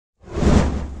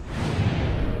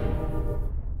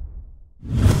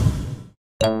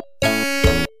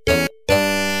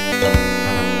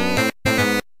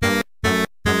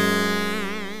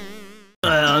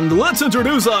let's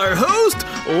introduce our host,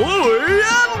 Louis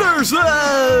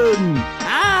Anderson!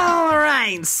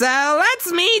 Alright, so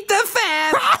let's meet the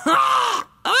fan.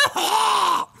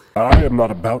 I am not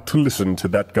about to listen to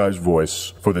that guy's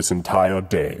voice for this entire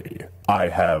day. I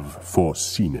have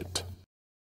foreseen it.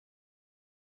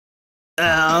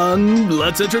 And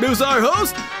let's introduce our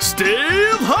host,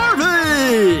 Steve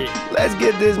Harvey! Let's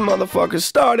get this motherfucker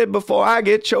started before I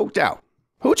get choked out.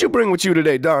 Who'd you bring with you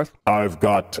today, Darth? I've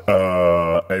got,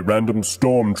 a random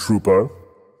stormtrooper,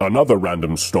 another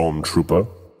random stormtrooper,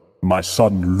 my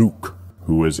son Luke,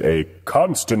 who is a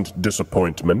constant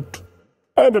disappointment,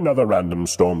 and another random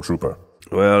stormtrooper.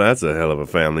 Well, that's a hell of a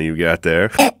family you got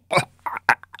there.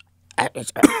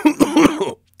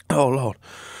 Oh, Lord.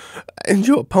 And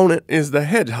your opponent is the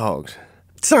Hedgehog.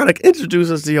 Sonic,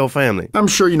 introduce us to your family. I'm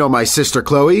sure you know my sister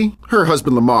Chloe, her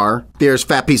husband Lamar, there's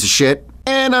fat piece of shit,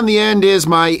 and on the end is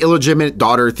my illegitimate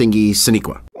daughter thingy,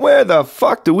 Saniqua. Where the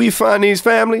fuck do we find these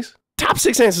families? Top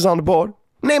 6 answers on the board.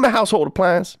 Name a household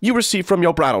appliance you received from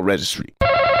your bridal registry.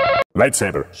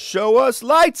 Lightsaber. Show us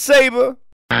lightsaber.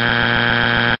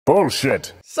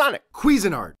 Bullshit. Sonic.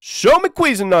 Cuisinart. Show me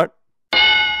Cuisinart.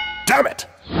 Damn it!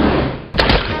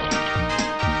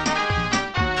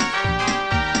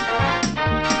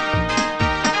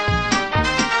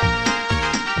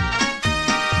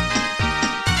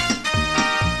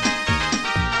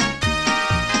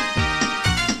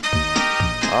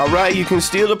 Alright, you can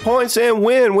steal the points and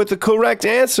win with the correct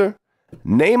answer.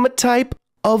 Name a type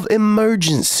of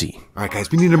emergency. All right,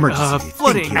 guys, we need an emergency.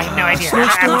 Flooding. I have no idea.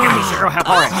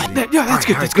 Yeah, that's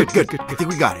good. That's good. I think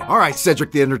we got it. All right,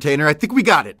 Cedric the Entertainer, I think we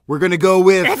got it. We're gonna go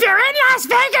with... If you're in Las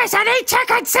Vegas and eat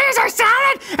chicken Caesar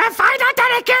salad and find out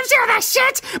that it gives you the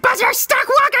shits, but you're stuck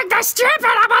walking the strip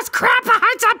and almost crap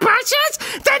behind some bushes,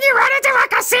 then you run into a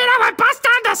casino and bust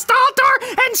down the stall door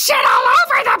and shit all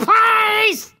over the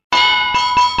place!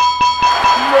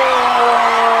 No!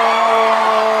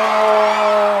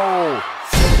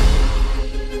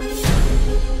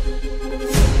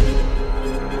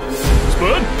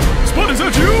 Spud? Spud, is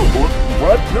that you?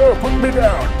 What? No, put me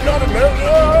down. Not a minute.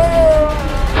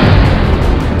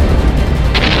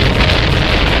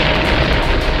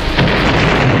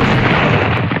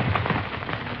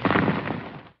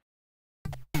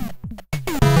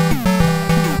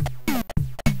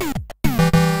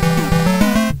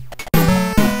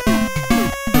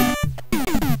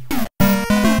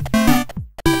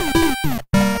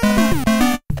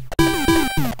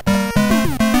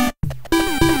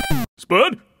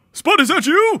 Spud? Spud, is that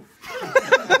you?